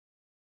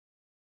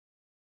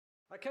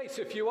Okay,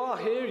 so if you are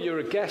here, you're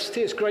a guest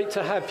here. It's great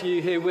to have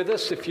you here with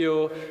us.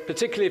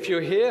 Particularly if you're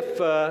here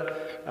for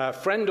a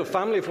friend or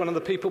family of one of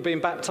the people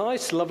being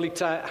baptized, lovely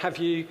to have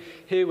you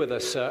here with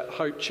us at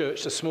Hope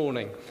Church this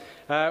morning.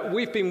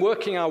 We've been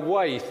working our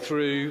way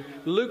through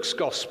Luke's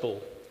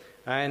Gospel,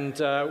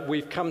 and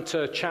we've come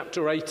to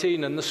chapter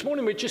 18. And this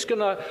morning we're just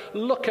going to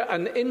look at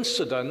an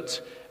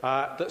incident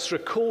that's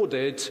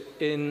recorded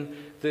in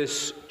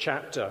this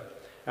chapter.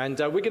 And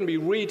we're going to be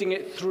reading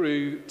it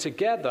through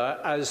together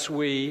as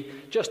we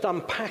just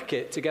unpack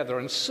it together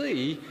and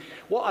see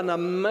what an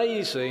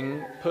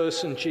amazing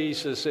person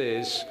Jesus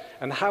is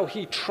and how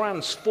he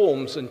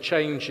transforms and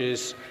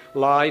changes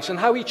lives and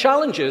how he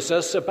challenges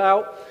us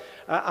about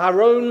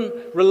our own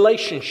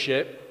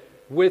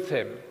relationship with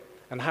him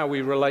and how we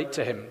relate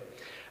to him.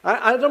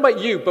 I don't know about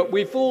you, but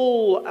we've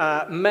all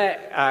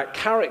met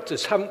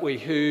characters, haven't we,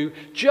 who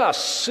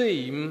just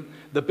seem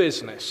the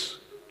business.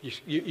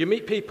 You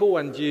meet people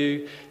and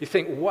you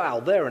think,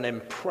 wow, they're an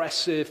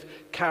impressive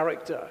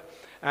character.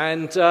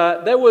 And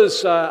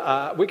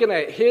we're going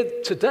to hear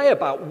today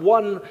about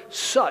one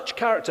such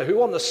character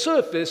who on the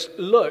surface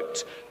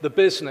looked the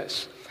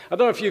business. I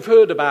don't know if you've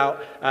heard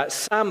about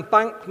Sam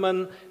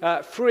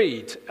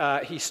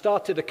Bankman-Fried. He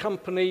started a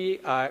company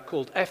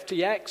called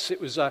FTX.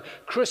 It was a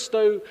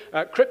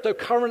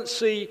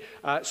cryptocurrency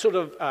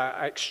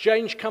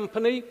exchange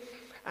company.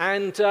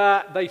 And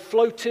they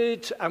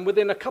floated, and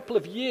within a couple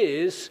of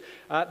years,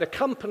 the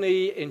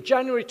company in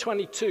January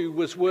 22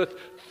 was worth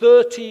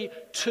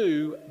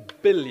 £32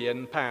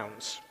 billion.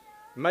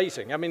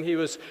 Amazing. I mean, he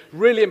was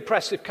really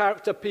impressive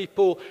character.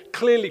 People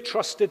clearly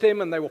trusted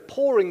him, and they were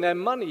pouring their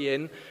money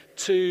in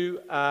to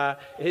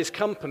his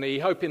company,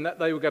 hoping that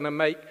they were going to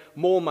make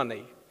more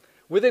money.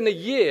 Within a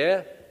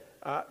year,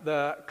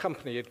 the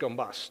company had gone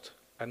bust,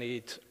 and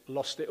he'd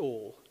lost it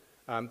all.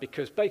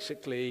 Because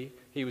basically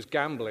he was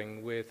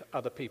gambling with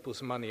other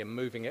people's money and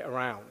moving it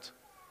around.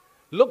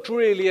 Looked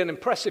really an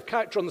impressive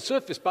character on the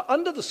surface, but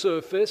under the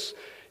surface,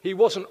 he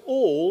wasn't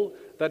all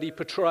that he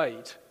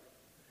portrayed.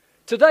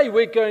 Today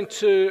we're going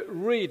to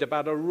read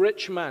about a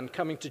rich man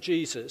coming to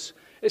Jesus.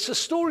 It's a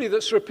story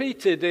that's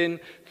repeated in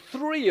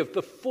 3 of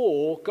the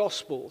 4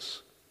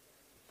 Gospels.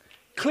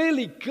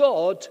 Clearly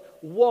God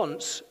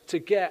wants to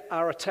get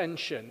our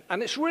attention.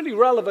 And it's really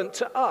relevant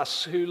to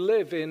us who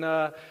live in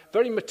a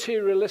very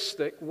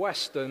materialistic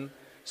Western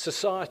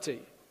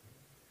society.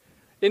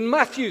 In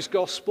Matthew's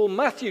Gospel,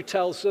 Matthew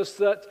tells us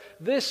that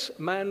this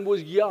man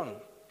was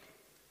young.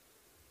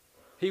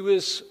 He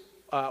was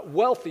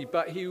wealthy,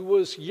 but he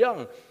was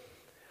young.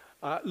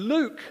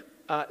 Luke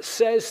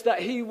says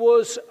that he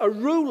was a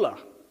ruler,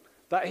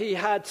 that he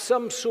had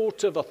some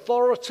sort of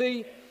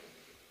authority.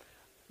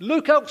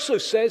 Luke also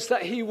says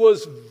that he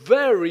was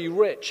very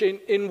rich.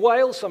 In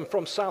Wales, I'm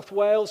from South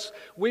Wales,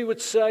 we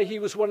would say he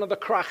was one of the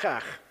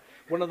crachach,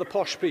 one of the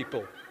posh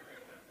people.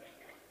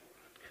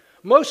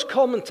 Most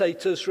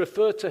commentators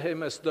refer to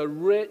him as the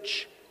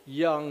rich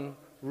young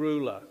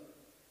ruler.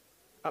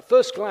 At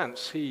first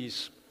glance,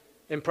 he's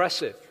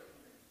impressive.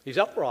 He's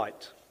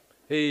upright.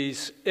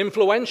 He's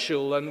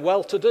influential and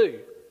well-to-do.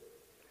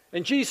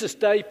 In Jesus'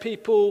 day,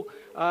 people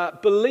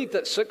believed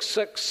that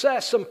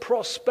success and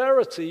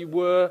prosperity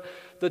were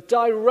the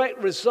direct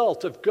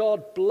result of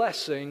God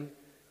blessing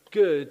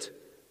good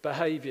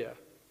behavior.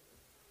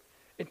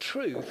 In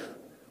truth,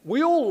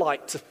 we all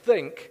like to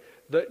think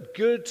that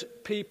good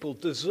people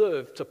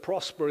deserve to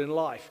prosper in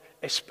life,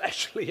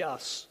 especially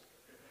us.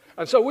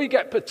 And so we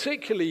get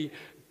particularly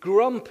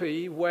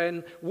grumpy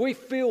when we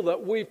feel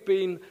that we've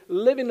been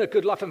living a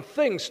good life and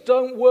things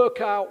don't work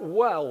out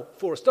well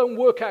for us, don't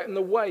work out in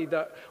the way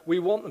that we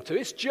want them to.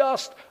 It's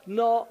just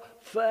not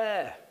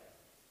fair.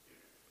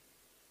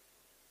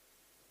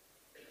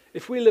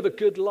 If we live a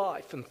good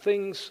life and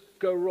things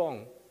go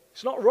wrong,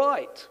 it's not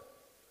right.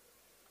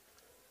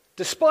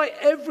 Despite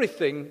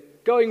everything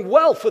going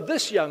well for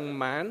this young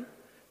man,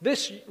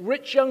 this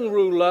rich young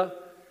ruler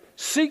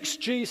seeks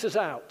Jesus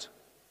out.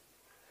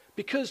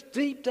 Because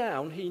deep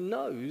down he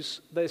knows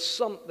there's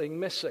something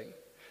missing.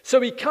 So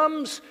he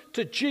comes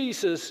to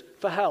Jesus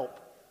for help.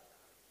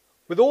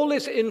 With all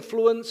his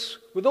influence,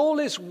 with all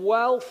his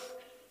wealth,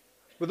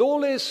 with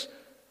all his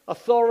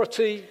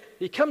authority,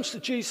 he comes to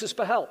Jesus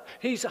for help.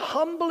 He's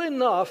humble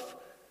enough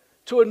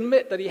to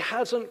admit that he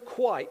hasn't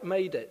quite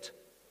made it.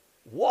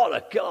 What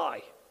a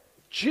guy.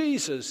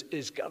 Jesus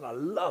is going to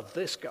love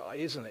this guy,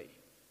 isn't he?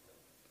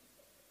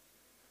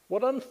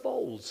 What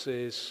unfolds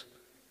is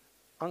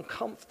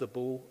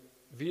uncomfortable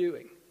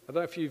viewing. I don't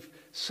know if you've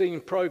seen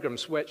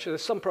programs which,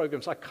 there's some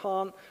programs I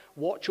can't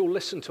watch or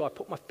listen to. I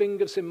put my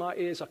fingers in my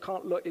ears, I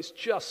can't look. It's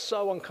just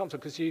so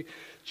uncomfortable because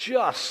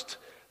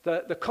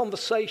the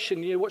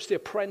conversation, you watch The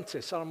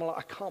Apprentice, and I'm like,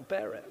 I can't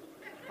bear it.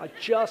 I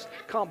just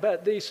can't bear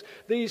it.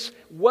 These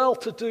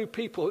well-to-do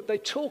people, they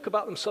talk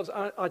about themselves.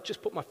 I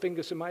just put my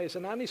fingers in my ears,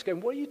 and Annie's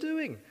going, what are you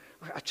doing?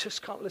 I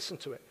just can't listen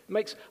to it. It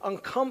makes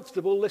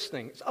uncomfortable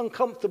listening. It's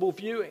uncomfortable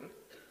viewing.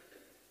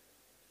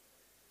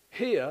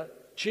 Here,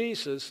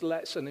 Jesus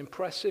lets an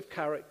impressive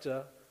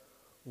character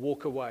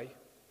walk away.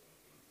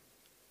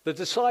 The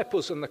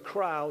disciples and the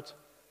crowd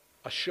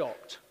are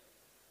shocked.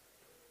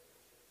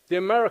 The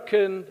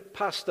American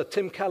pastor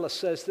Tim Keller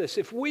says this: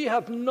 if we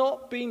have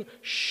not been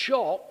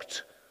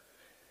shocked,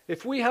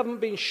 if we haven't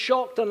been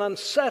shocked and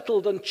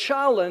unsettled and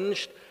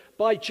challenged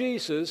by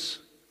Jesus,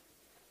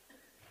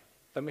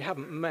 then we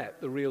haven't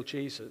met the real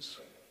Jesus.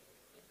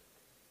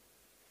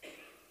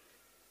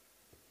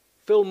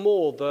 Phil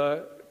Moore,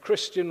 the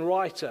Christian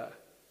writer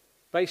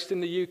based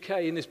in the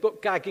UK, in his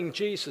book Gagging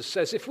Jesus,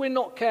 says if we're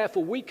not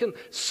careful, we can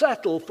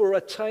settle for a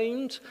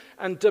tamed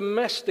and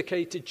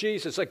domesticated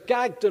Jesus, a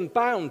gagged and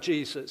bound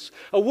Jesus,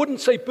 a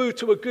wouldn't say boo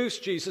to a goose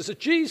Jesus, a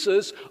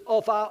Jesus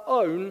of our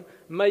own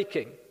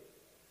making.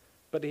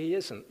 But he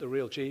isn't the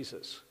real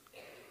Jesus.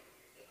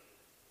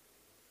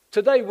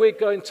 Today we're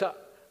going to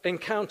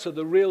encounter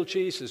the real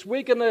Jesus.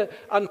 We're going to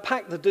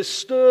unpack the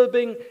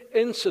disturbing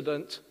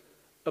incident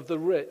of the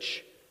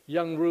rich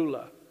young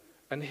ruler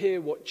and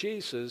hear what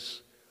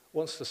Jesus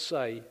wants to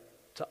say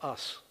to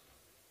us.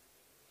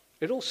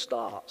 It all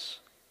starts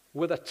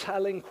with a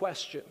telling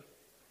question.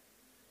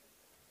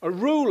 A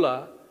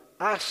ruler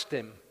asked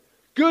him,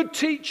 "Good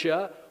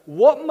teacher,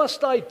 what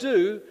must I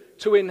do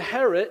to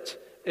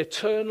inherit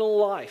eternal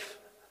life?"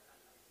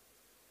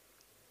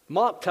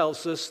 Mark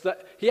tells us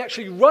that he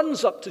actually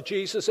runs up to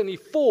Jesus and he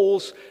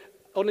falls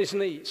on his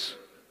knees.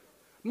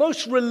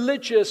 Most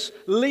religious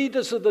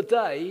leaders of the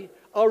day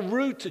are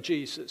rude to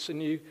Jesus,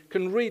 and you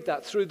can read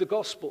that through the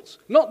Gospels.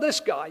 Not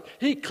this guy.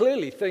 He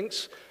clearly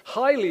thinks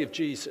highly of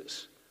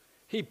Jesus.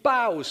 He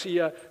bows, he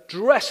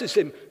addresses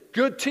him,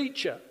 "Good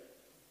teacher."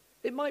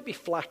 It might be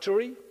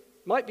flattery,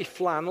 might be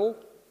flannel,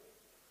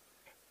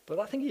 but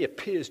I think he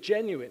appears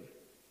genuine.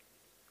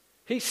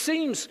 He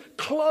seems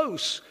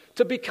close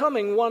to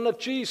becoming one of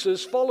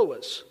Jesus'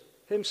 followers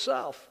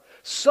himself.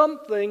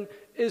 Something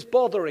is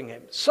bothering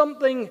him.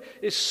 Something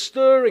is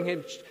stirring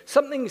him.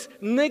 Something's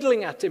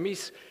niggling at him.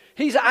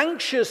 He's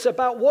anxious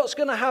about what's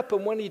going to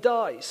happen when he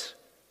dies.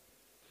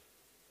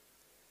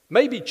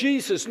 Maybe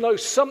Jesus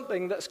knows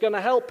something that's going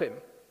to help him.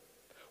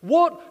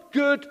 What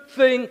good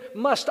thing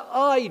must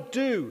I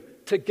do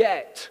to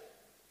get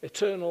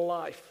eternal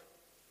life?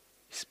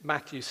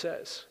 Matthew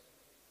says.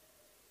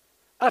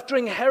 After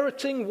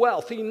inheriting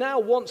wealth, he now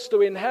wants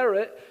to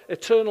inherit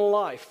eternal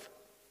life.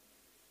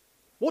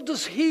 What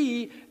does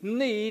he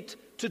need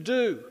to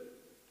do?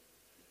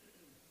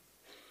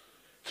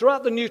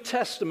 Throughout the New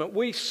Testament,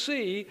 we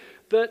see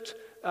that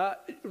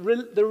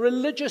the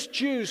religious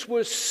Jews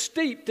were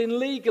steeped in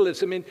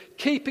legalism, in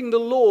keeping the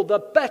law. The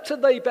better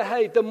they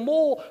behaved, the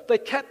more they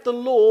kept the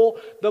law,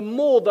 the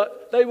more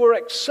that they were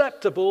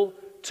acceptable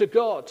to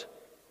God.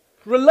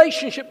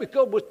 Relationship with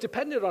God was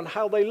dependent on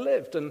how they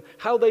lived and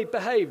how they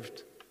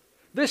behaved.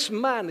 This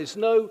man is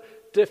no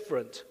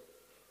different.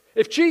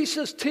 If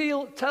Jesus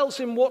tells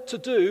him what to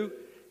do,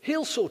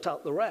 he'll sort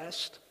out the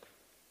rest.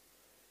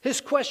 His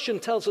question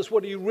tells us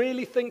what he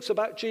really thinks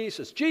about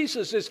Jesus.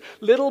 Jesus is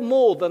little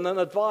more than an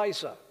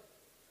advisor.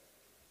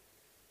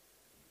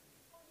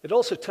 It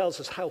also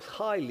tells us how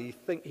highly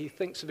he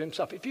thinks of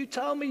himself. If you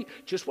tell me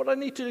just what I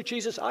need to do,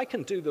 Jesus, I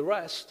can do the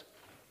rest.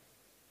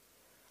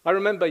 I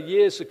remember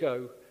years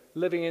ago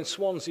living in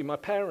Swansea. My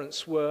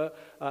parents were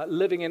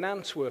living in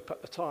Antwerp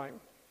at the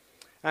time.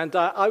 And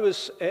I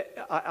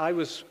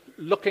was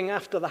looking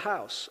after the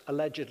house,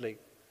 allegedly.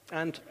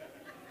 And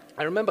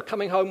I remember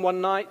coming home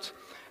one night,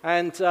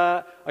 and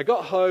I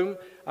got home,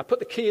 I put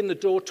the key in the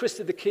door,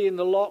 twisted the key in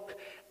the lock,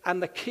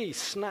 and the key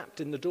snapped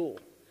in the door.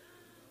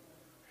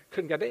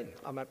 Couldn't get in.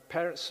 My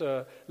parents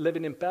are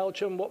living in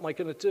Belgium. What am I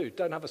going to do?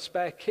 Don't have a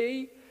spare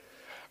key.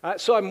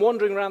 So I'm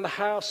wandering around the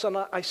house, and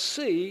I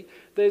see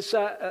there's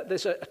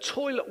a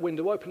toilet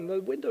window open. The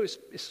window is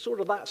sort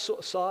of that sort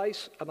of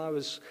size, and I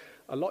was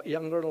a lot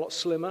younger and a lot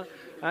slimmer.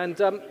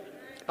 And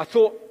I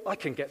thought, I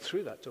can get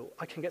through that door.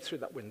 I can get through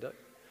that window.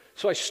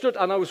 So I stood,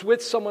 and I was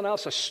with someone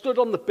else. I stood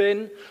on the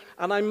bin,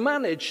 and I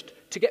managed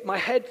to get my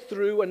head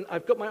through, and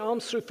I've got my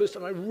arms through first,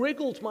 and I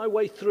wriggled my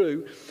way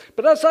through.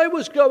 But as I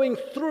was going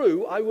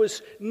through, I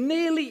was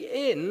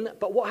nearly in,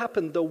 but what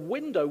happened? The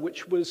window,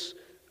 which was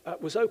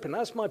open.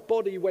 As my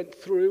body went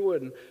through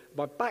and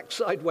my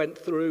backside went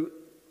through,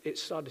 it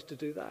started to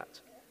do that.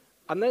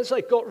 And as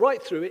I got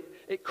right through it,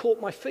 it caught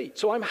my feet.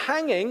 So I'm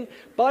hanging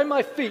by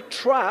my feet,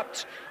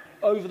 trapped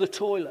over the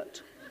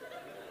toilet.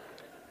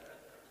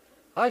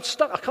 I'm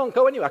stuck. I can't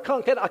go anywhere.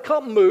 I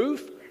can't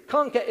move.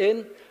 Can't get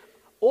in.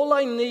 All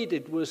I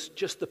needed was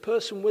just the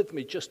person with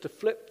me just to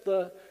flip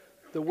the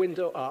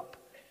window up.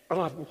 And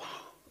I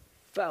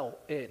fell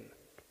in.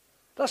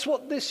 That's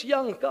what this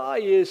young guy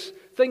is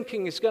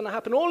thinking is going to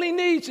happen. All he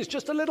needs is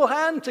just a little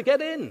hand to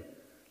get in.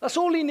 That's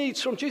all he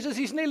needs from Jesus.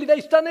 He's nearly there.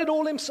 He's done it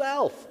all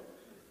himself.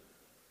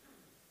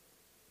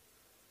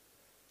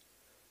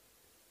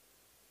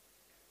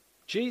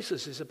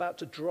 Jesus is about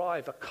to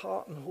drive a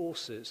cart and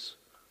horses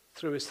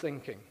through his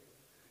thinking.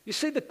 You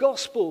see, the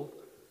gospel,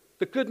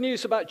 the good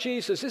news about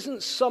Jesus,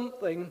 isn't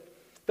something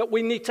that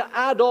we need to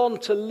add on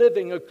to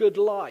living a good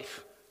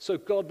life so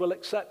God will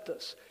accept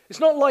us. It's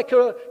not like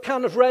a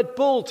can of Red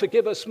Bull to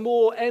give us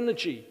more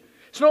energy.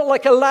 It's not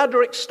like a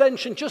ladder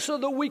extension just so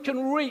that we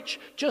can reach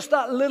just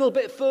that little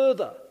bit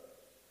further.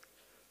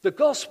 The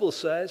gospel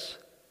says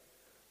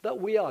that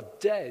we are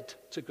dead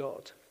to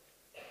God.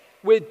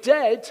 We're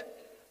dead,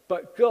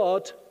 but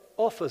God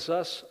offers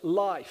us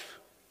life.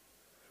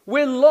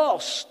 We're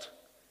lost,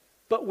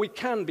 but we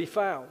can be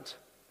found.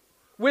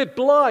 We're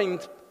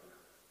blind,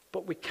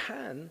 but we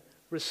can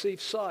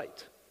receive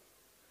sight.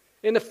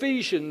 In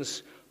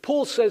Ephesians,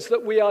 Paul says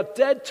that we are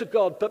dead to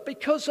God, but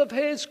because of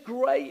his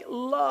great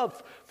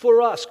love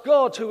for us,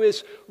 God, who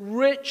is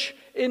rich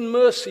in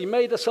mercy,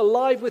 made us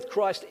alive with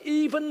Christ,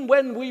 even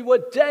when we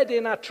were dead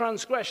in our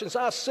transgressions,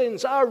 our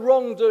sins, our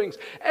wrongdoings,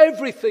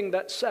 everything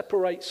that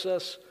separates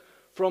us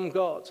from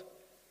God.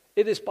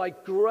 It is by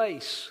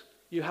grace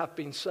you have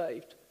been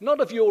saved. Not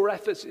of your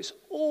efforts, it's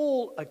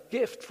all a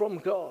gift from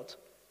God.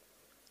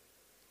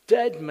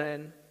 Dead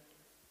men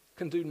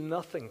can do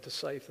nothing to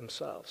save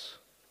themselves.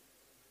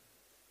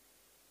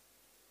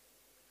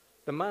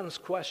 The man's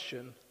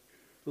question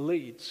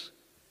leads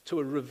to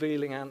a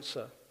revealing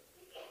answer.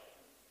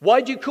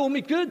 Why do you call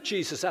me good?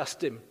 Jesus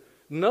asked him.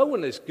 No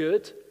one is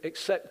good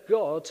except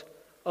God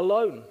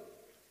alone.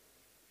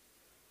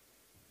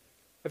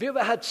 Have you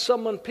ever had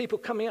people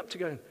coming up to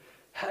you going,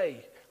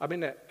 hey, I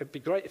mean, it'd be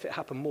great if it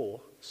happened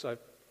more, so it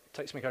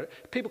takes me going.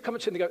 People come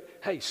up to you and they go,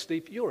 hey,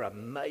 Steve, you're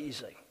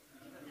amazing.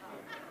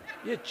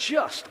 You're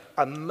just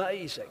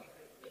amazing.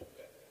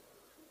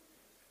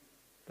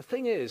 The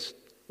thing is,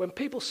 when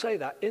people say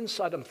that,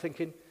 inside I'm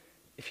thinking,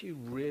 if you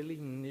really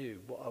knew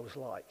what I was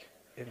like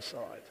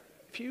inside,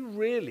 if you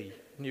really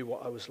knew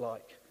what I was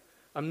like,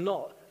 I'm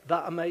not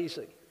that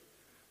amazing.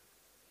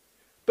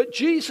 But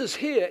Jesus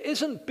here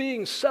isn't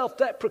being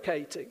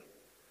self-deprecating.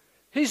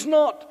 He's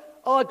not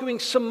arguing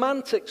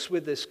semantics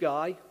with this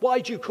guy. Why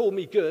do you call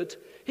me good?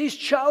 He's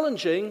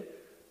challenging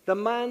the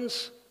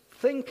man's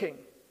thinking.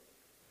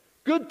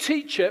 Good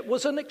teacher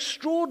was an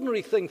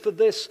extraordinary thing for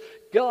this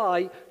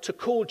guy to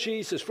call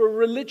Jesus, for a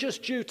religious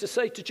Jew to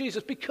say to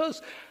Jesus,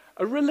 because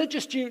a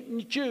religious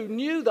Jew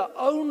knew that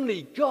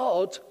only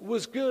God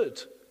was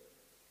good.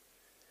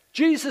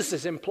 Jesus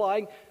is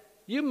implying,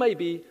 you may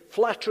be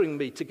flattering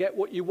me to get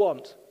what you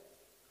want,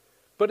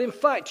 but in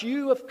fact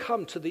you have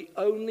come to the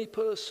only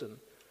person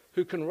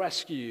who can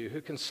rescue you, who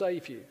can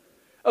save you.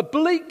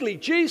 Obliquely,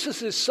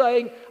 Jesus is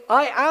saying,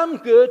 I am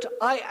good,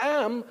 I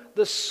am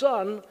the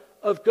Son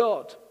of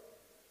God.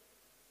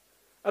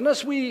 And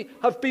as we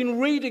have been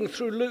reading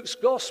through Luke's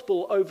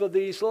gospel over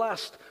these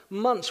last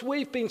months,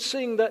 we've been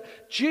seeing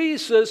that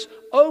Jesus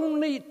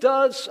only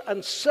does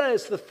and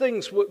says the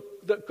things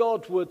that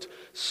God would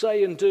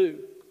say and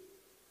do.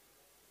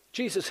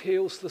 Jesus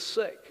heals the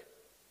sick.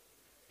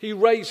 He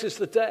raises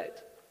the dead.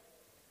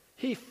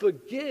 He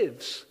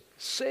forgives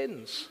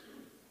sins.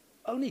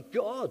 Only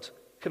God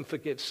can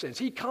forgive sins.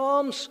 He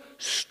calms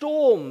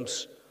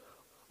storms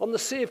on the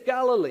Sea of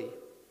Galilee.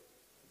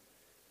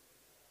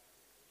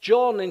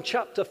 John in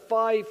chapter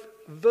 5,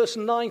 verse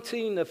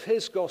 19 of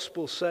his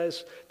gospel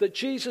says that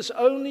Jesus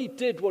only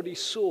did what he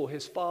saw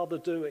his Father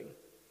doing.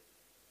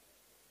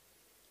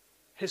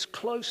 His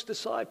close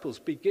disciples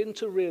begin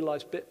to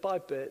realize bit by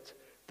bit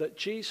that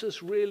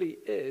Jesus really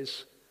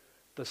is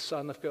the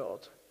Son of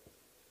God.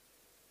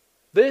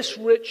 This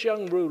rich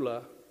young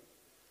ruler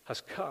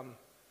has come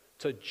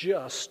to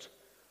just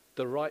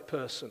the right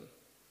person.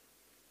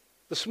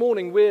 This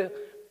morning we're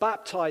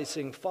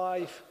baptizing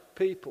 5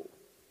 people.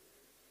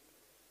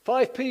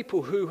 5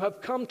 people who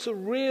have come to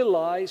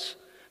realize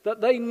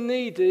that they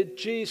needed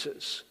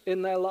Jesus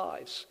in their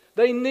lives.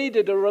 They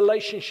needed a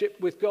relationship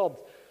with God.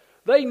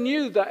 They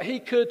knew that he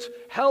could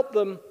help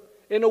them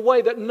in a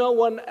way that no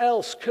one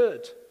else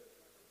could.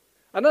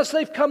 And as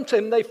they've come to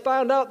him, they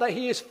found out that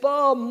he is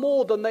far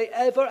more than they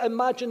ever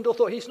imagined or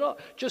thought. He's not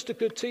just a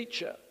good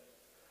teacher.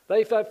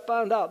 They've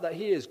found out that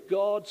he is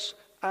God's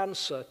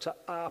answer to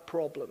our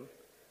problem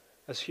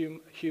as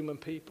human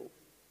people.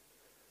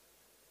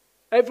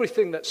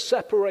 Everything that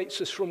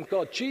separates us from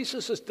God,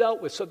 Jesus has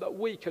dealt with so that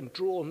we can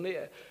draw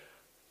near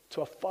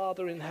to a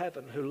Father in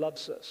heaven who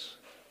loves us.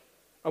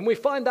 And we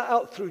find that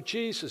out through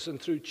Jesus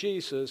and through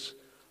Jesus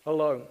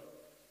alone.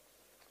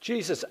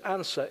 Jesus'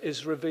 answer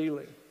is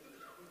revealing.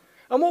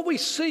 And what we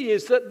see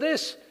is that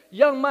this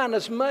young man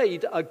has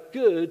made a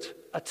good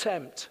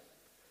attempt.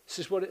 This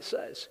is what it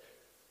says.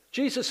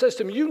 Jesus says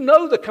to him, you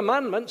know the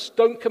commandments.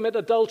 Don't commit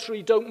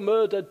adultery, don't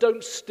murder,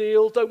 don't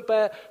steal, don't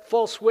bear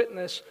false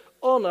witness.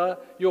 Honor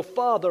your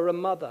father and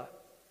mother.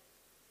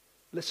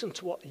 Listen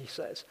to what he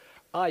says.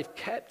 I've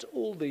kept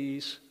all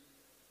these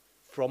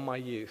from my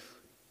youth.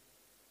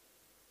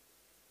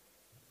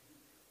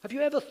 Have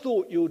you ever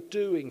thought you're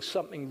doing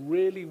something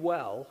really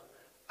well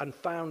and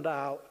found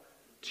out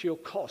to your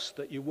cost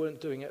that you weren't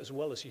doing it as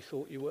well as you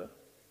thought you were?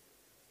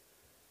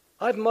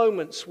 I have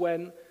moments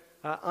when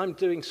I'm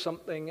doing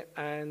something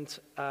and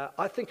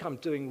I think I'm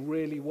doing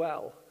really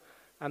well.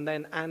 And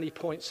then Annie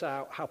points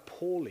out how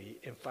poorly,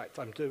 in fact,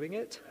 I'm doing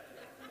it.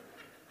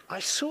 I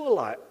sort of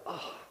like,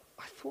 oh,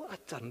 I thought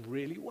I'd done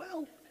really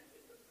well.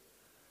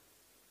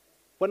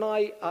 When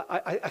I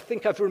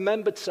think I've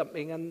remembered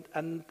something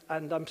and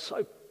I'm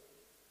so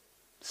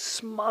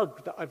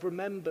smug that I've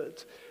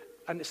remembered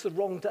and it's the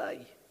wrong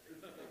day.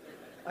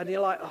 And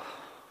you're like, oh.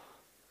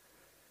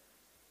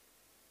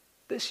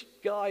 This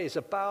guy is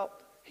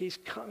he's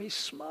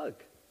smug.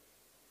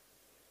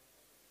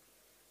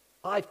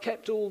 I've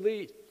kept all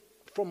these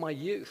from my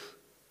youth.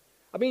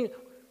 I mean,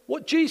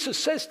 what Jesus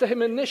says to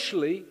him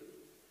initially,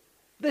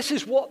 this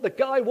is what the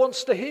guy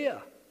wants to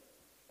hear.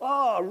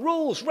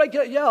 Rules,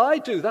 regular, yeah, I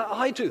do that.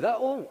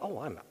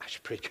 Oh, I'm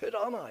actually pretty good,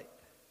 aren't I?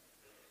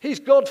 He's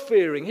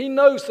God-fearing. He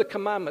knows the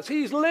commandments.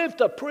 He's lived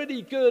a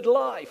pretty good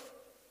life.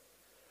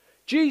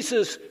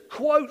 Jesus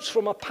quotes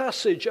from a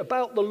passage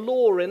about the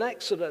law in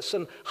Exodus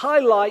and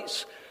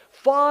highlights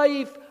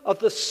 5 of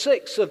the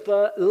 6 of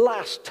the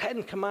last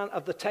 10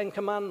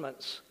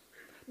 Commandments.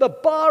 The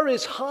bar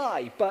is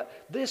high, but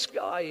this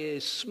guy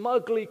is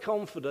smugly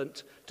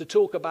confident to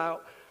talk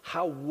about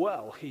how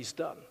well he's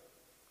done.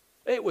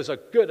 It was a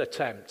good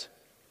attempt,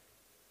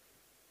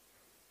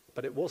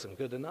 but it wasn't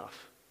good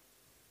enough.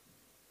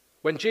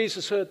 When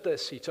Jesus heard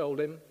this, he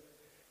told him,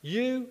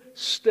 "You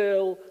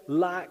still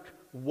lack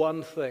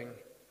one thing.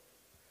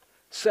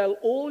 Sell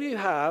all you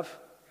have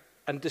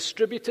and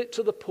distribute it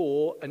to the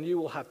poor, and you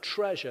will have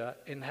treasure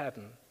in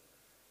heaven.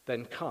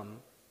 Then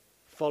come,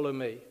 follow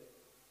me."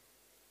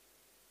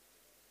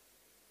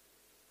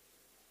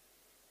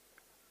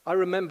 I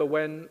remember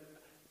when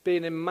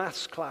being in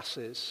maths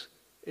classes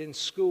in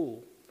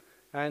school,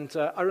 and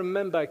I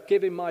remember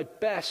giving my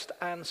best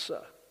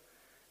answer.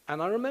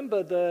 And I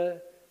remember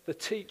the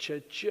teacher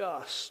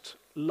just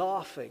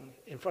laughing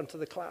in front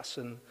of the class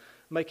and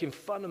making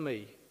fun of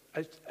me.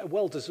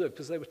 Well deserved,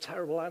 because they were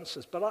terrible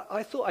answers. But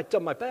I thought I'd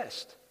done my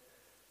best.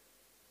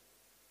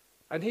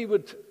 And he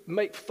would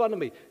make fun of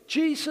me.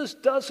 Jesus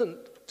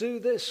doesn't do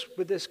this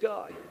with this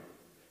guy.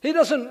 He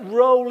doesn't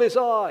roll his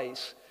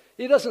eyes.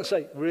 He doesn't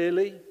say,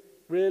 "Really?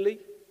 Really?"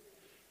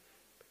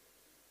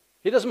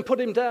 He doesn't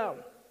put him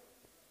down.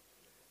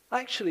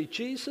 Actually,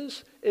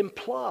 Jesus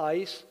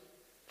implies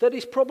that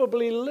he's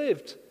probably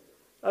lived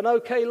an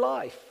okay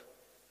life.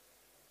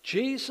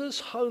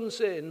 Jesus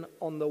hones in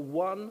on the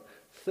one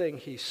thing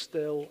he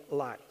still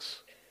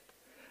lacks.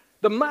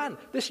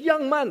 This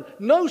young man,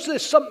 knows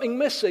there's something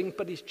missing,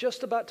 but he's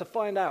just about to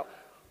find out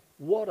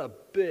what a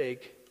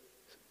big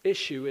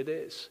issue it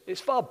is. It's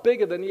far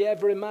bigger than he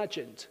ever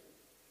imagined.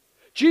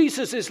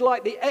 Jesus is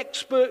like the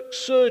expert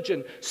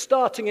surgeon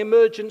starting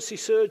emergency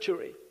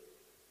surgery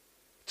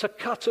to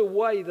cut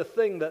away the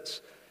thing that's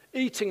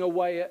eating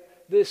away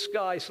at this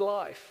guy's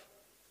life.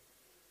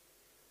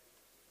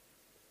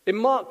 In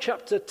Mark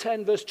chapter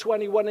 10, verse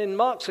 21, in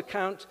Mark's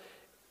account,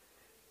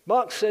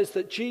 Mark says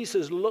that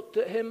Jesus looked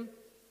at him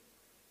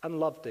and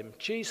loved him.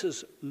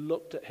 Jesus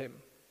looked at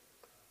him.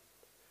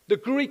 The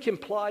Greek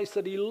implies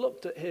that he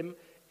looked at him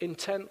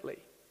intently.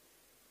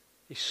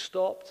 He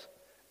stopped,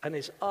 and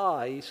his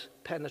eyes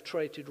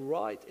penetrated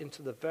right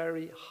into the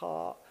very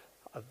heart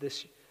of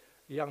this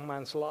young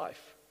man's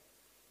life.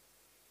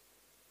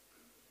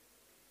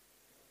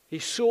 He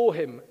saw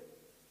him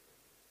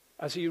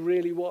as he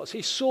really was.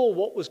 He saw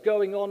what was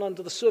going on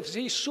under the surface.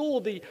 He saw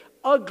the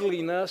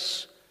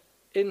ugliness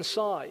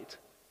inside.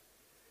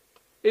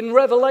 In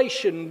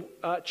Revelation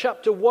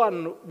chapter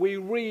 1, we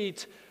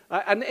read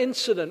an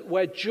incident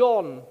where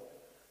John,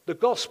 the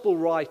gospel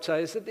writer,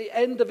 is at the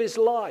end of his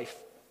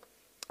life.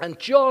 And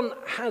John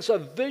has a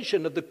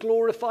vision of the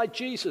glorified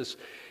Jesus.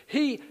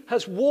 He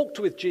has walked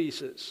with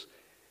Jesus.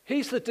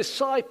 He's the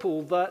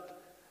disciple that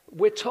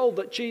we're told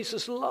that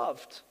Jesus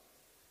loved.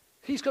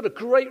 He's got a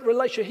great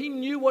relationship. He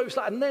knew what it was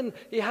like. And then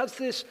he has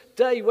this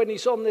day when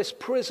he's on this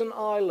prison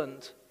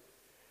island.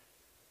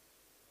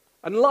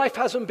 And life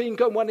hasn't been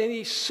going well. And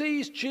he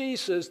sees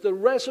Jesus, the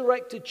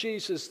resurrected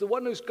Jesus, the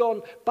one who's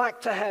gone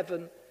back to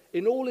heaven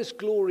in all his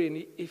glory. And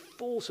he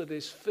falls at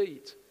his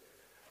feet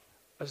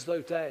as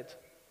though dead.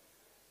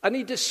 And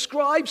he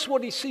describes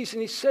what he sees.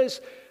 And he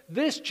says,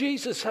 this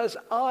Jesus has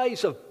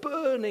eyes of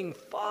burning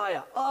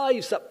fire.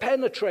 Eyes that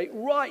penetrate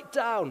right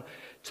down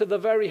to the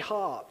very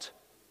heart.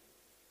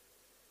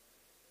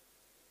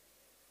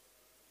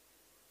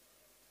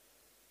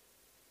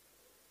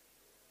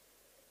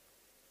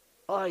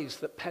 Eyes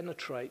that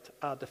penetrate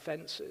our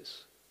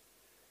defenses.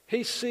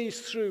 He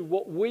sees through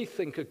what we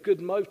think are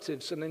good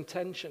motives and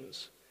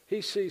intentions.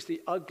 He sees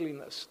the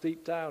ugliness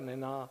deep down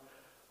in our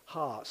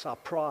hearts, our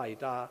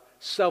pride, our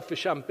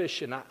selfish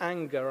ambition, our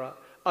anger, our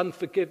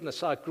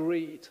unforgiveness, our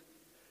greed.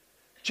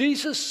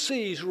 Jesus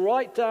sees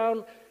right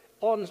down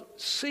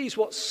sees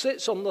what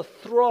sits on the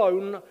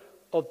throne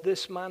of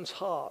this man's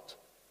heart.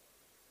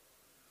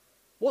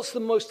 What's the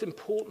most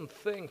important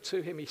thing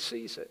to him? He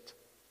sees it.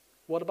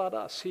 What about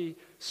us? He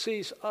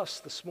sees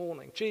us this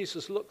morning.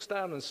 Jesus looks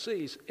down and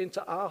sees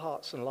into our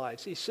hearts and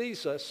lives. He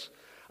sees us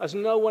as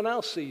no one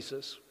else sees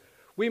us.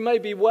 We may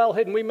be well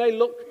hidden. We may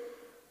look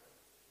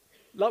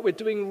like we're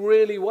doing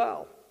really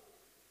well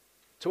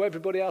to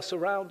everybody else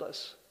around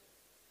us.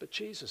 But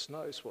Jesus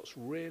knows what's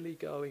really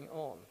going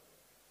on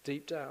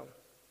deep down.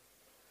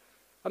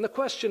 And the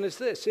question is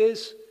this: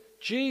 is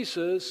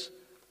Jesus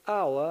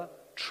our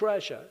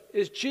treasure?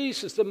 Is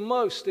Jesus the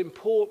most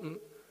important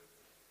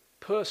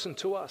person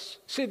to us?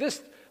 See,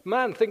 this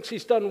man thinks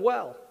he's done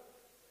well.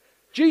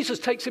 Jesus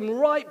takes him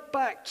right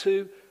back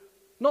to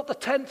Not the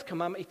 10th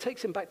commandment. He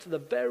takes him back to the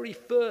very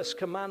first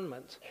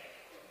commandment.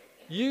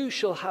 You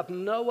shall have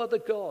no other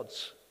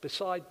gods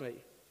beside me.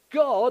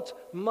 God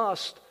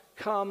must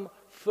come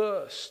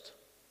first.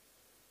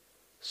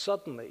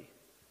 Suddenly,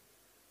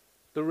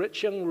 the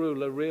rich young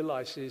ruler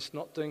realizes he's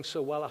not doing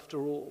so well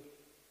after all,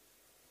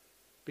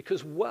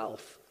 because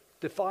wealth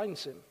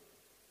defines him.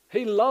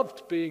 He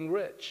loved being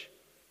rich.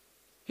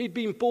 He'd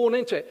been born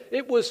into it.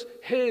 It was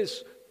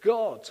his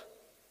God.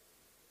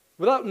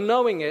 Without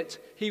knowing it,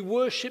 he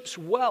worships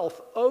wealth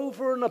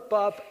over and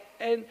above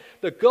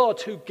the God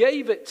who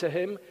gave it to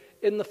him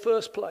in the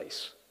first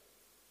place.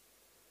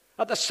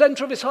 At the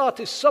center of his heart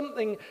is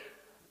something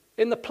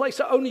in the place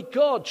that only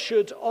God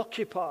should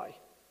occupy.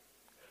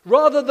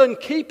 Rather than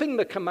keeping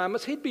the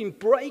commandments, he'd been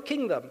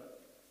breaking them.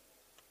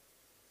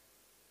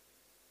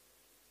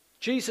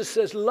 Jesus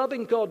says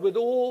loving God with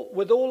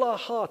all our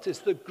heart is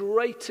the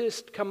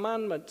greatest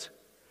commandment.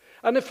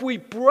 And if we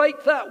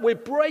break that, we're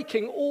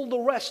breaking all the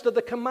rest of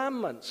the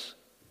commandments.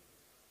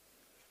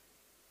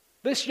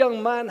 This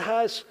young man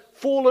has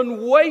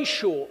fallen way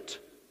short.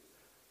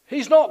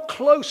 He's not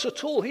close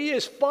at all. He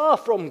is far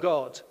from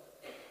God.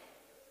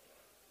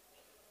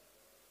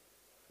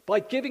 By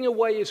giving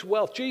away his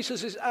wealth,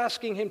 Jesus is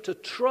asking him to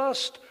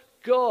trust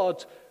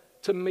God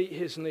to meet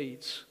his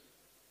needs.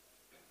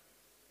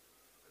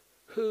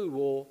 Who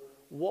or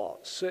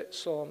what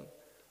sits on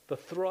the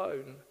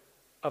throne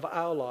of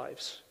our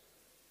lives?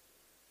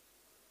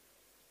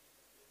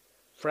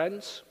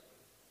 Friends,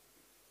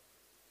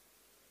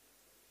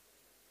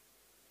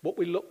 what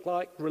we look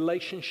like,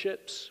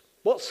 relationships,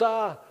 what's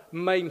our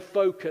main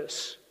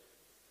focus?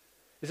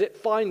 Is it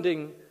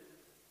finding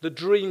the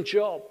dream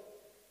job,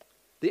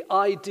 the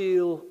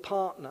ideal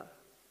partner,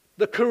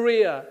 the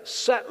career,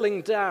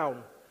 settling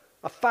down,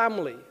 a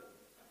family,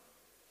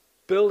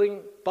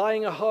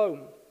 buying a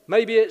home?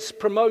 Maybe it's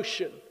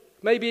promotion.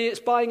 Maybe it's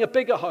buying a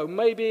bigger home.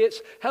 Maybe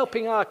it's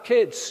helping our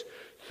kids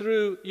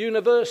through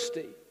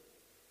university.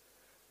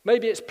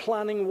 Maybe it's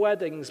planning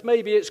weddings.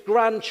 Maybe it's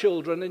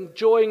grandchildren,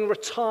 enjoying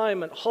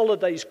retirement,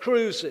 holidays,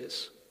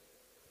 cruises.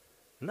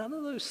 None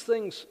of those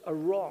things are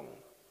wrong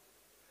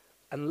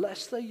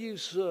unless they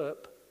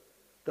usurp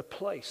the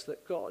place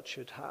that God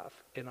should have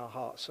in our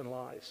hearts and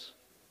lives.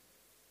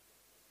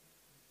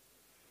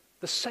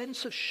 The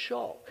sense of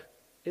shock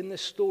in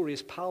this story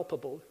is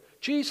palpable.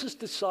 Jesus'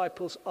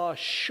 disciples are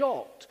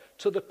shocked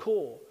to the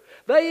core.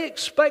 They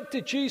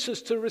expected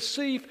Jesus to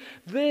receive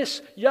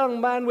this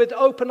young man with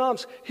open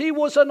arms. He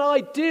was an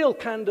ideal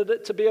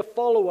candidate to be a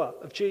follower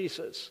of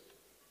Jesus.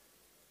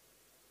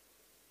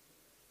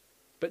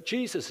 But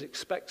Jesus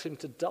expects him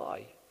to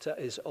die to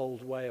his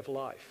old way of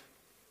life.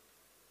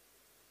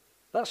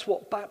 That's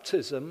what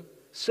baptism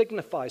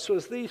signifies. So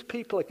as these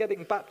people are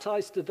getting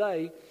baptized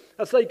today,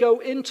 as they go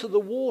into the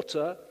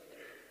water,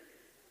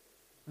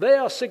 they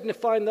are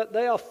signifying that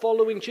they are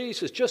following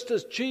Jesus, just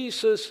as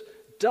Jesus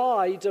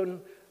died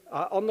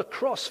on the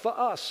cross for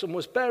us and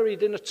was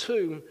buried in a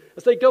tomb.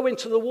 As they go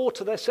into the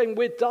water, they're saying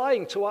we're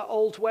dying to our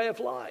old way of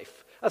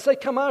life. As they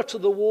come out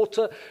of the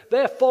water,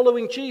 they're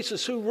following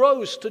Jesus who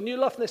rose to new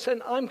life, and they're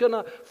saying, I'm going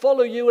to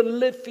follow you and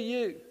live for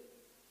you.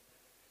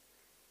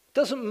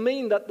 Doesn't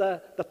mean that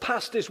the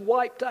past is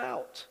wiped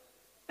out.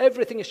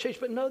 Everything has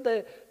changed, but no,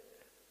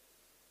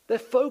 their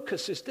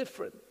focus is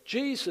different.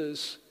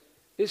 Jesus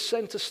is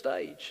center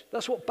stage.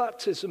 That's what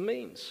baptism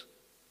means.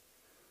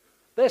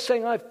 They're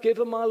saying, I've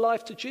given my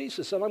life to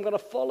Jesus and I'm going to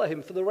follow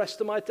him for the rest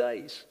of my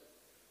days.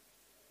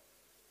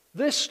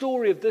 This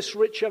story of this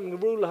rich young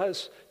ruler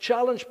has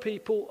challenged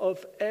people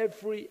of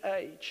every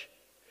age.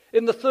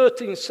 In the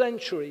 13th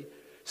century,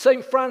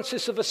 St.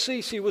 Francis of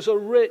Assisi was a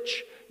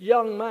rich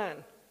young man.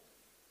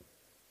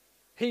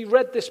 He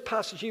read this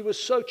passage, he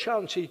was so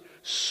challenged, he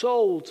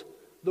sold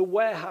the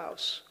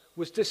warehouse,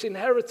 was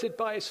disinherited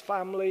by his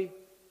family,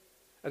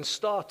 and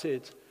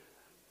started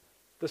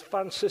the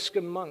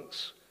Franciscan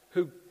monks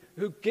who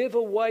give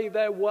away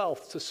their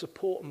wealth to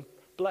support and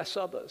bless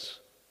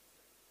others.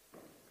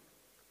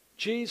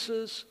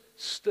 Jesus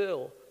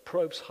still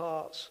probes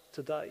hearts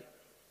today.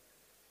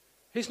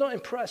 He's not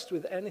impressed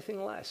with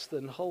anything less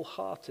than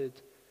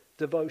wholehearted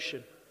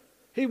devotion.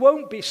 He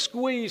won't be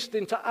squeezed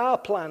into our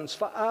plans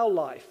for our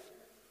life.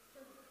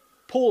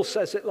 Paul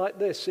says it like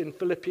this in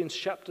Philippians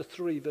chapter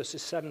 3,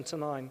 verses 7 to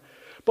 9.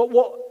 But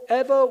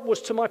whatever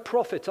was to my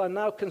profit, I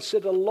now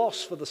consider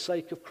loss for the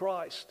sake of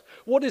Christ.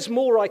 What is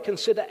more, I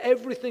consider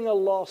everything a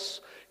loss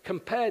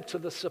compared to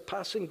the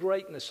surpassing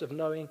greatness of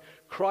knowing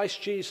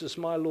Christ Jesus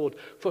my Lord,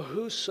 for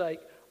whose sake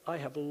I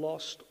have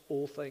lost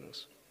all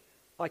things.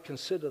 I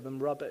consider them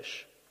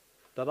rubbish,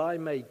 that I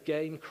may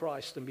gain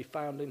Christ and be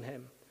found in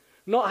him.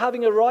 Not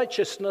having a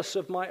righteousness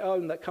of my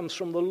own that comes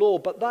from the law,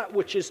 but that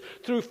which is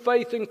through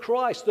faith in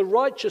Christ, the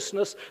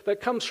righteousness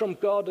that comes from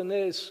God and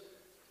is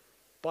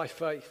by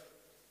faith.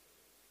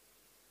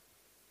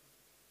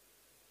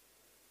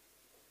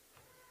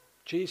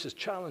 Jesus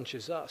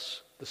challenges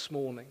us this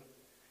morning.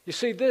 You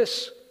see,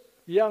 this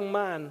young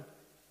man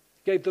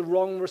gave the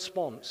wrong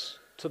response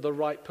to the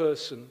right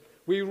person.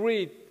 We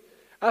read,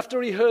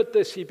 after he heard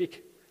this, he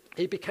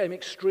he became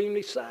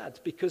extremely sad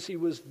because he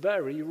was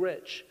very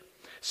rich.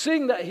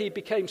 Seeing that he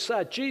became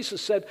sad,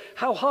 Jesus said,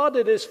 "How hard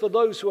it is for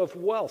those who have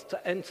wealth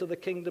to enter the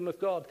kingdom of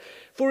God.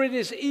 For it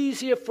is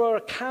easier for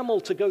a camel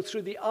to go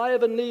through the eye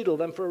of a needle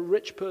than for a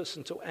rich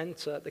person to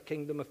enter the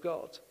kingdom of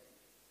God."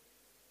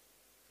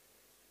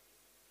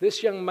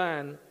 This young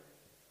man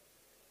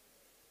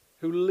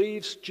who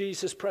leaves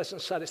Jesus'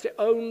 presence sad, it's the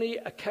only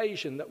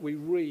occasion that we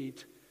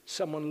read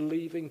someone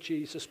leaving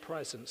Jesus'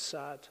 presence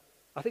sad.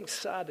 I think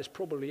sad is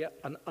probably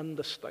an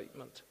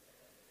understatement.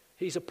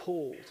 He's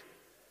appalled.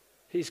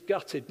 He's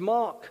gutted.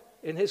 Mark,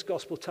 in his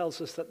gospel,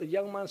 tells us that the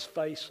young man's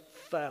face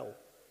fell.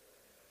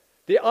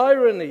 The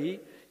irony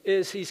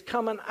is he's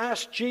come and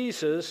asked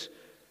Jesus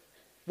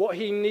what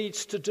he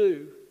needs to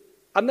do.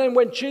 And then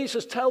when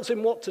Jesus tells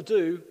him what to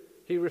do,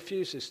 he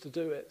refuses to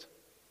do it.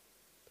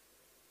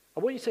 I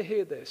want you to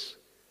hear this.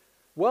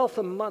 Wealth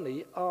and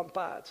money aren't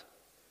bad.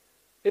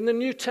 In the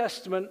New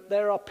Testament,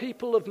 there are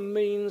people of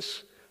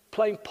means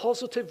playing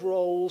positive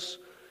roles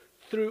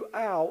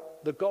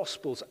throughout the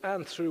Gospels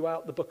and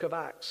throughout the book of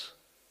Acts.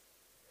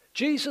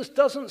 Jesus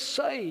doesn't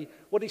say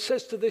what he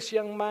says to this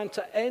young man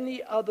to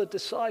any other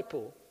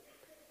disciple.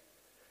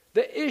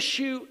 The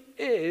issue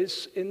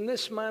is, in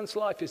this man's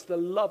life, is the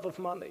love of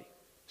money.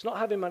 It's not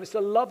having money, it's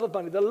the love of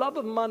money. The love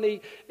of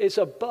money is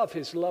above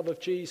his love of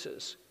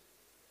Jesus.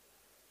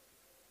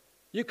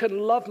 You can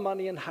love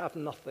money and have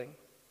nothing.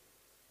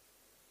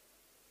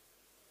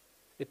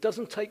 It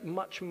doesn't take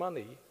much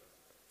money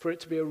for it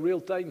to be a real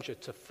danger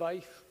to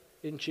faith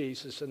in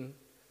Jesus and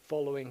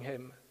following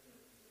him.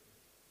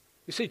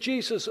 You see,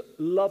 Jesus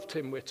loved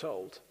him, we're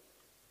told.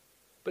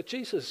 But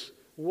Jesus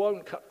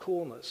won't cut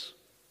corners.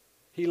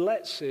 He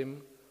lets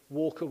him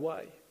walk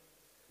away.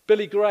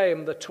 Billy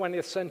Graham, the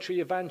 20th century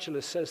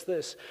evangelist, says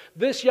this: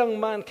 "This young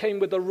man came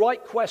with the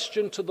right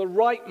question to the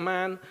right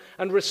man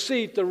and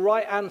received the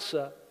right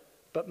answer,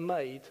 but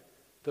made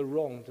the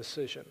wrong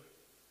decision."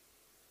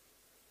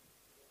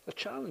 The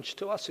challenge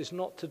to us is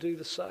not to do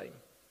the same.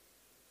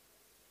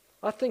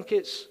 I think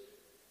it's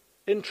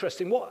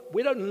interesting.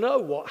 We don't know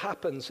what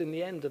happens in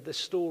the end of this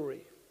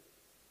story.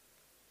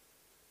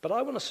 But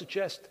I want to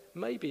suggest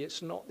maybe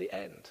it's not the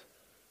end.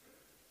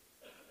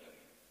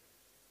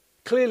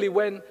 Clearly,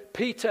 when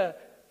Peter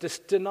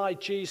denied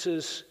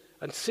Jesus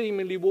and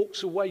seemingly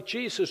walks away,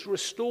 Jesus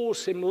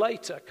restores him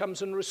later,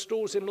 comes and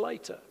restores him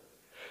later.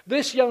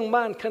 This young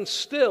man can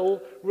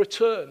still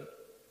return.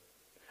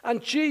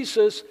 And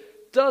Jesus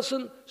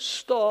doesn't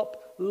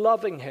stop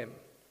loving him.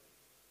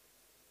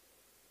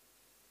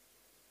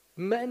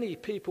 Many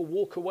people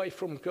walk away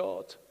from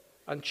God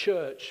and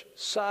church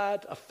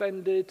sad,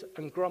 offended,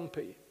 and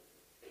grumpy.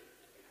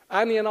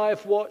 Annie and I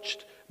have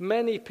watched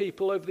many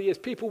people over the years,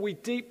 people we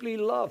deeply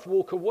love,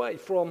 walk away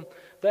from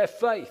their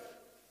faith.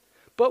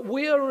 But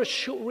we are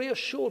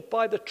reassured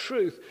by the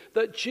truth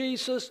that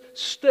Jesus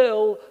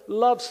still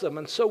loves them.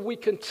 And so we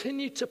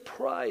continue to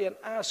pray and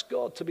ask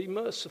God to be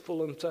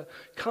merciful and to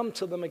come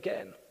to them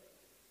again.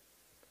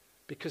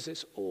 Because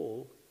it's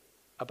all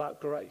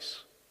about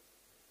grace.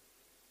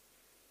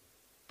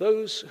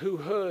 Those who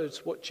heard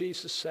what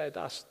Jesus said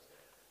asked,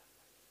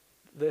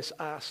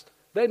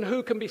 "Then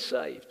who can be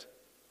saved?"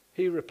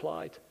 He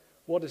replied,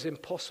 "What is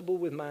impossible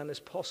with man is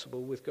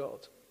possible with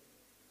God."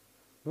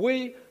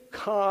 We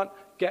can't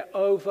get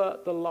over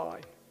the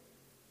line.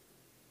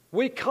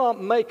 We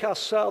can't make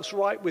ourselves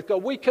right with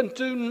God. We can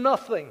do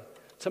nothing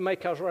to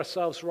make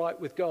ourselves right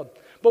with God.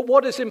 But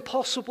what is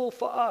impossible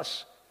for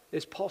us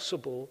is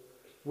possible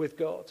with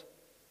God.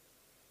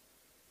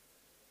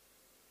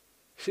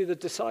 See, the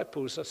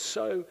disciples are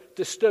so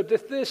disturbed.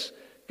 If this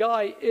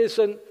guy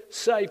isn't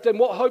saved, then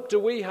what hope do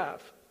we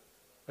have?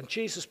 And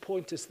Jesus'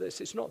 point is this: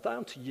 it's not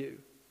down to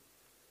you,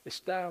 it's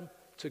down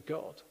to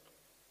God.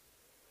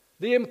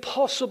 The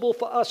impossible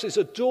for us is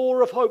a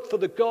door of hope for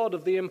the God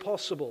of the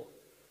impossible.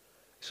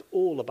 It's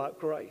all about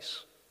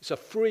grace. It's a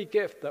free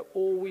gift that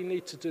all we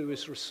need to do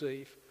is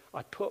receive.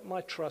 I put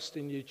my trust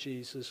in you,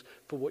 Jesus,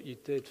 for what you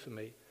did for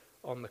me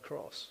on the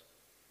cross.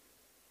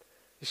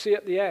 You see,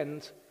 at the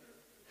end,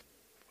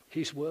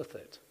 he's worth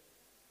it.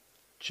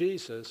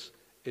 Jesus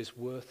is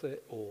worth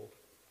it all.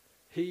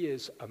 He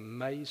is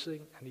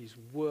amazing, and he's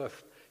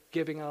worth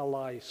giving our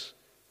lives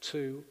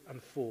to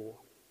and for.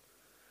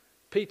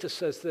 Peter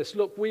says this: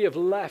 "Look, we have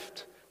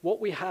left what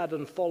we had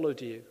and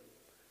followed you."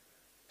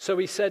 So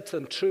he said to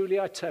them, "Truly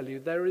I tell you,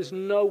 there is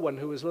no one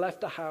who has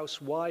left a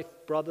house, wife,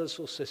 brothers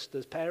or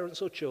sisters,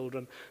 parents or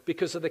children,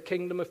 because of the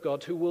kingdom of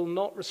God, who will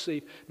not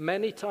receive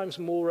many times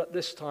more at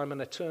this time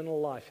an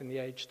eternal life in the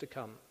age to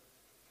come."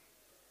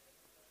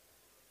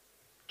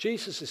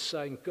 Jesus is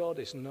saying God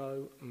is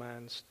no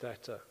man's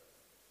debtor.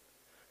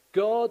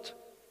 God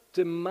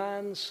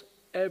demands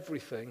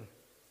everything,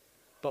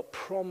 but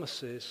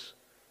promises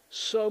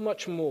so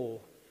much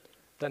more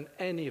than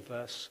any of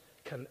us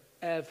can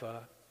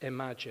ever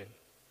imagine.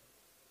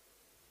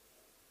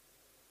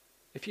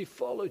 If you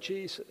follow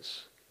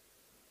Jesus,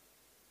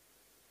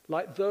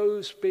 like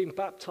those being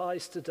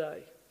baptized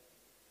today,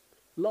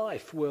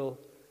 life will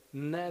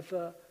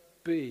never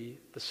be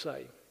the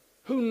same.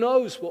 Who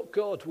knows what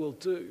God will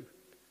do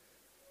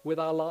with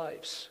our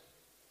lives.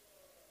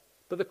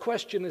 But the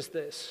question is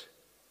this: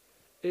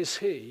 is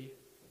he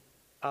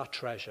our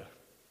treasure?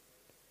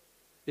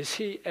 Is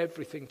he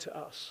everything to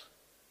us?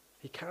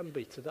 He can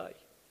be today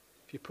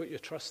if you put your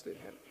trust in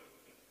him.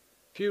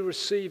 If you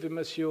receive him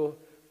as your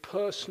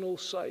personal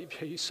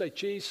Savior, you say,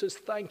 Jesus,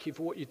 thank you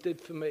for what you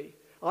did for me.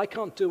 I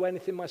can't do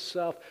anything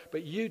myself,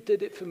 but you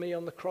did it for me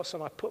on the cross,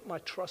 and I put my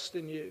trust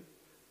in you.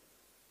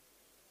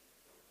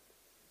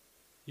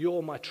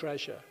 You're my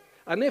treasure.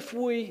 And if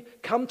we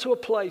come to a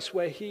place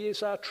where he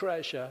is our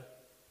treasure,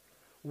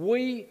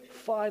 we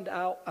find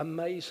out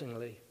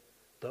amazingly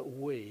that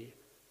we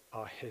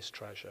are his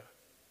treasure.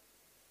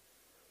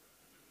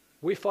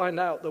 We find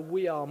out that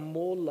we are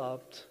more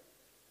loved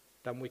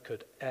than we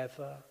could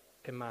ever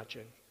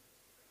imagine.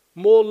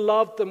 More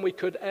loved than we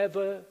could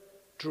ever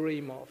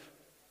dream of.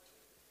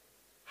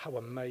 How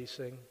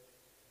amazing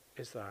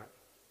is that?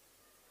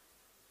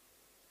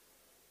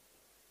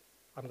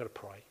 I'm going to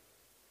pray.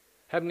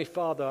 Heavenly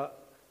Father,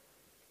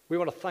 we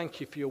want to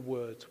thank you for your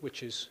word,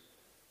 which is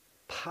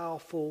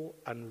powerful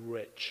and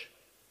rich.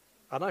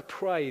 And I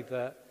pray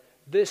that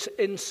this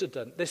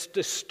incident, this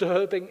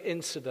disturbing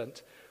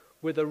incident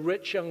with a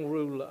rich young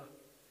ruler,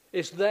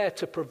 is there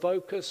to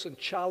provoke us and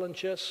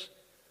challenge us,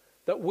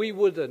 that we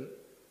wouldn't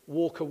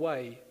walk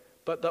away,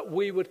 but that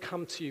we would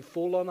come to you,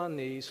 fall on our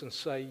knees and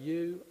say,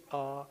 you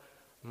are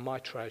my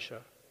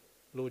treasure,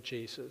 Lord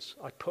Jesus.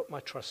 I put my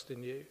trust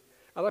in you.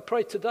 And I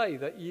pray today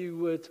that you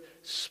would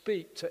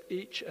speak to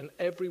each and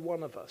every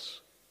one of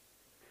us,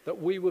 that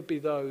we would be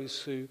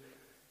those who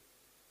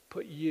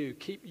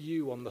keep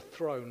you on the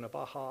throne of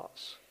our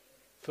hearts,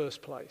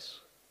 first place.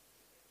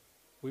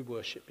 We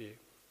worship you.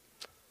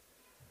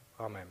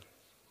 Amen.